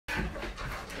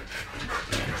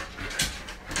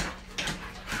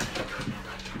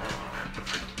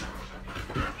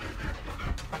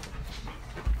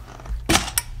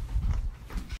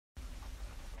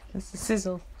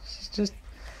Sizzle. She's just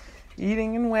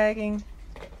eating and wagging.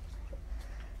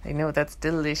 They know that's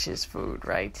delicious food,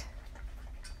 right?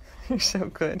 You're so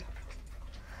good.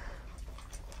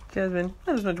 Jasmine,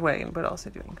 not as much wagging, but also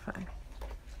doing fine.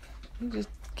 You just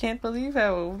can't believe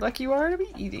how lucky you are to be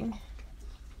eating.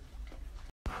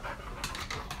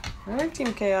 Alright,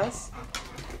 Team Chaos.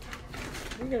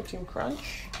 Here we go, Team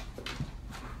Crunch.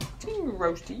 Team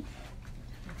Roasty.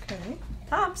 Okay.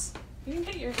 Tops, you can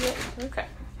get yours yet. Okay.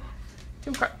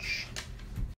 Team Crunch.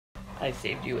 I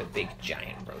saved you a big,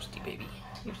 giant roasty, baby.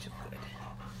 You're so good.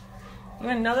 You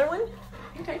want another one?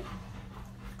 Okay.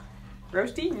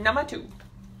 Roasty number 2.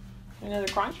 Another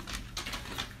crunch?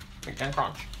 Big time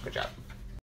crunch. Good job.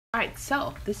 Alright,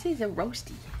 so this is a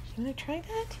roasty. You want to try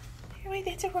that? Wait,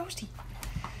 that's a roasty.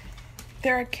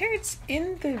 There are carrots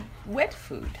in the wet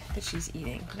food that she's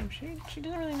eating. I'm sure she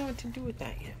doesn't really know what to do with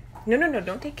that yet. No,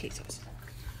 don't take quesos.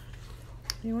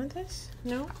 You want this?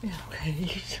 No? Yeah, okay, you're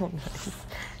so nice.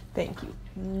 Thank you.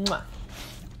 Mwah.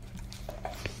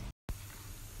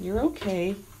 You're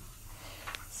okay.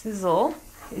 Sizzle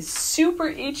is super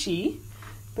itchy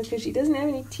because she doesn't have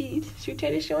any teeth. Should we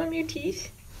try to show him your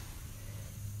teeth?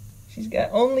 She's got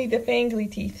only the fangly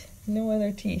teeth, no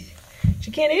other teeth.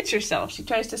 She can't itch herself. She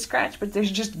tries to scratch, but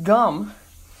there's just gum.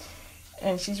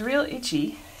 And she's real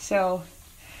itchy, so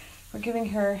we're giving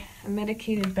her a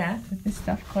medicated bath with this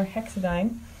stuff called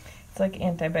hexadine. It's like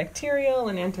antibacterial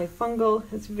and antifungal.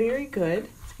 It's very good.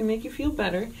 It's going to make you feel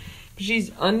better. But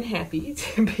she's unhappy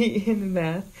to be in the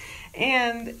bath.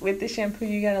 And with the shampoo,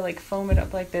 you got to like foam it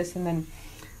up like this and then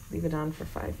leave it on for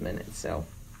 5 minutes. So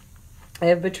I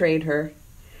have betrayed her.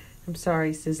 I'm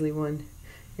sorry, Sizzly one.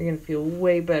 You're going to feel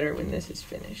way better when this is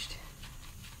finished.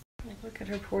 Like, look at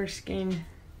her poor skin.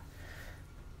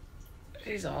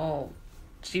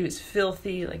 She was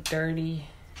filthy, like dirty.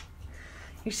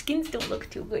 Your skins don't look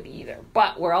too good either,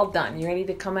 but we're all done. You ready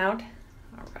to come out?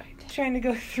 All right. Trying to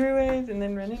go through it and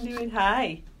then run into it.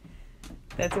 Hi.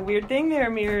 That's a weird thing there,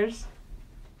 mirrors.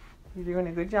 You're doing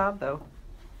a good job, though.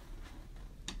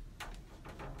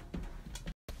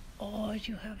 Oh,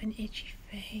 you have an itchy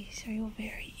face. Are you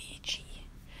very itchy?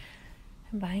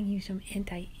 I'm buying you some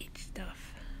anti-itch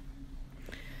stuff.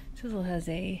 Sizzle has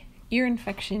a ear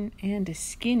infection and a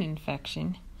skin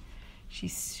infection.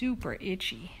 She's super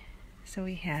itchy. So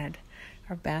we had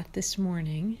our bath this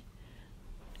morning.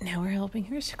 Now we're helping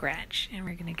her scratch, and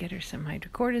we're going to get her some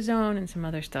hydrocortisone and some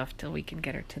other stuff till we can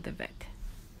get her to the vet.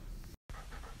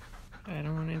 I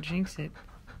don't want to jinx it.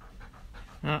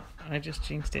 Oh, I just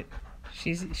jinxed it.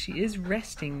 She is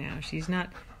resting now. She's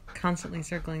not constantly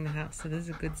circling the house, so this is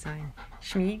a good sign.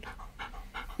 Schmeeg,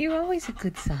 you're always a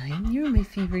good sign. You're my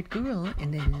favorite girl,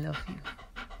 and I love you.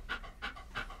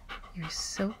 You're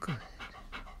so good.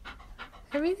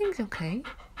 Everything's okay.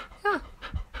 Yeah,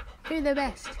 you're the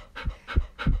best.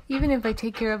 Even if I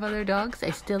take care of other dogs, I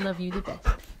still love you the best.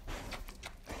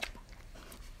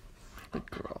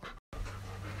 Good girl.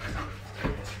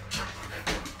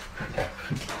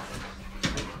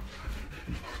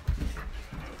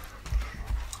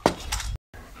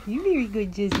 You're very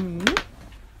good, Jasmine.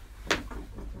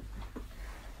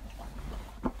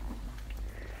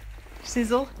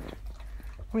 Sizzle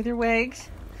with her wags.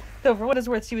 Though for what it's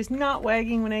worth, she was not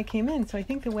wagging when I came in, so I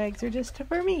think the wags are just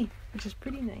for me, which is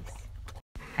pretty nice.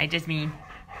 Hi, Jasmine.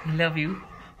 I love you.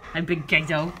 My big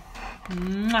gazzo.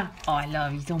 Mwah. Oh, I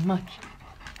love you so much.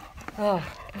 Oh,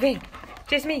 big.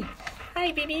 Jasmine.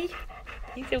 Hi, baby.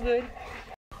 You're so good.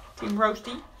 Team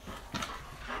Roasty.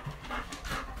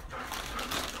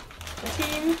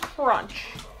 Team Crunch.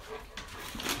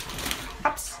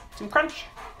 Hops. Team Crunch.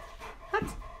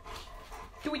 Hops.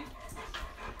 Do it.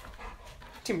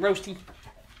 Team Roasty.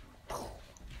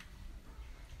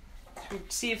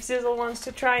 See if Sizzle wants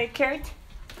to try a carrot.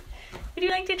 Would you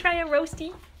like to try a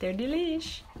roasty? They're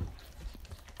delish.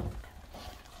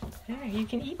 There, you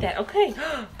can eat that. Okay.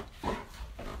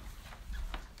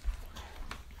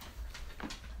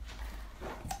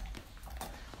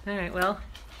 Alright, well,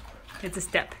 it's a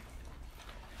step.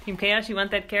 Team Chaos, you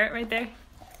want that carrot right there?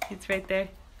 It's right there.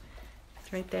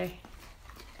 It's right there.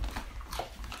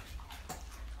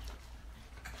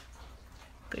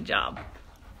 Good job.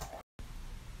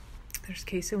 There's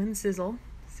Queso and Sizzle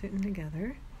sitting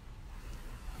together.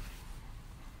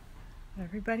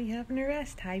 Everybody having a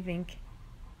rest. Hi, Vink.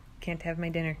 Can't have my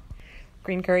dinner.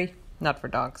 Green curry, not for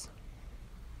dogs.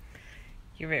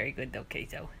 You're very good though,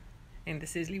 Queso. And the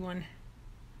Sizzly one.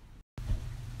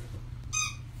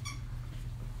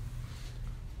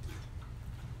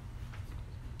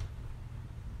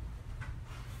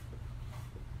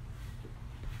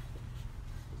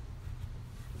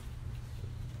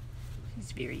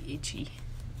 She's very itchy.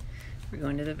 We're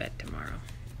going to the vet tomorrow.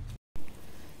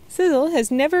 Sizzle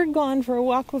has never gone for a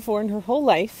walk before in her whole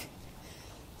life.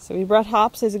 So we brought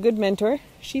Hops as a good mentor.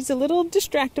 She's a little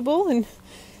distractible and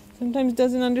sometimes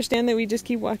doesn't understand that we just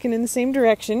keep walking in the same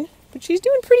direction. But she's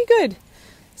doing pretty good.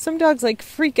 Some dogs like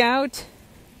freak out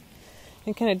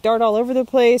and kind of dart all over the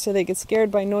place, or they get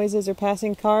scared by noises or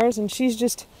passing cars, and she's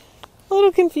just a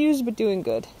little confused but doing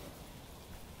good.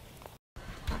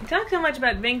 I talk so much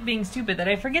about Vink being stupid that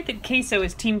I forget that Queso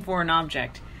is team for an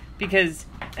object, because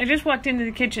I just walked into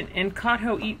the kitchen and caught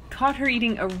her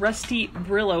eating a rusty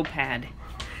Brillo pad.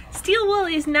 Steel wool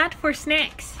is not for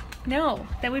snacks. No,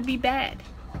 that would be bad.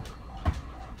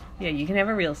 Yeah, you can have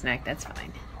a real snack, that's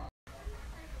fine.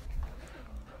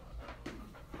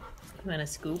 You want a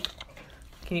scoop?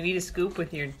 Can you eat a scoop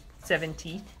with your 7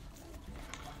 teeth?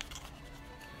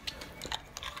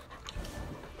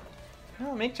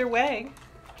 Oh, it makes her wag.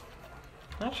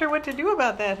 Not sure what to do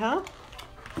about that, huh?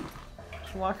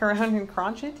 Walk around and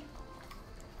crunch it?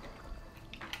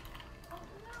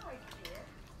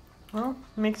 Well,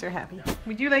 it makes her happy.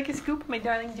 Would you like a scoop, my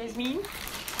darling Jasmine?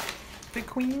 The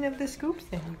queen of the scoops?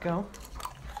 There you go.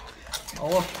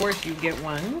 Oh, of course you get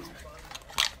one.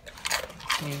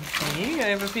 Okay, I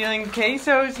have a feeling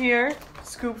Queso's here.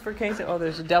 Scoop for Queso. Oh,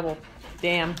 there's a double.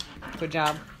 Damn. Good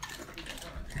job.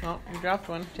 Oh, you dropped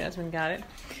one. Jasmine got it.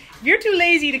 If you're too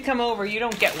lazy to come over, you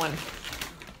don't get one.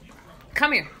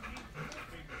 Come here.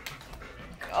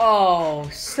 Oh,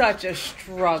 such a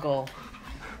struggle.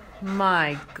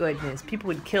 My goodness. People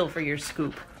would kill for your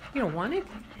scoop. You don't want it?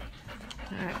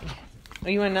 All right. Oh,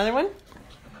 you want another one?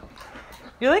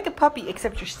 You're like a puppy,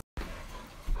 except you're...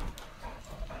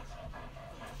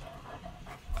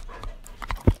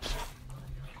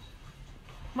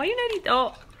 Why you not eat?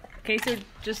 Oh, Queso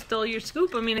just stole your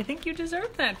scoop. I mean, I think you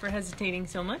deserve that for hesitating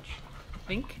so much. I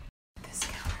think. This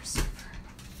counter super.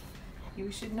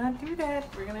 You should not do that.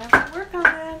 We're gonna have to work on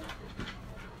that.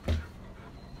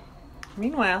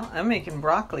 Meanwhile, I'm making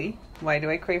broccoli. Why do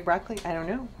I crave broccoli? I don't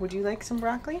know. Would you like some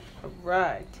broccoli? All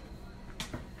right.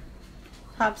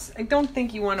 Hops, I don't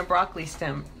think you want a broccoli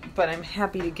stem, but I'm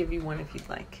happy to give you one if you'd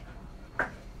like.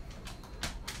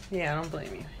 Yeah, I don't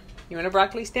blame you. You want a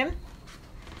broccoli stem?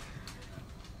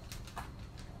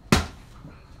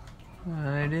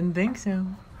 I didn't think so.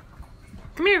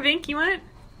 Come here, Vink. You want it?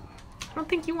 I don't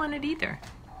think you want it either.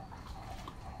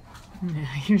 No,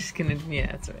 you're just gonna...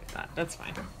 Yeah, that's what I thought. That's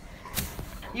fine.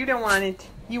 You don't want it.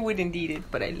 You wouldn't eat it,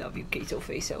 but I love you, Queso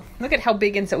Faso. Look at how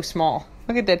big and so small.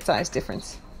 Look at that size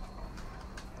difference.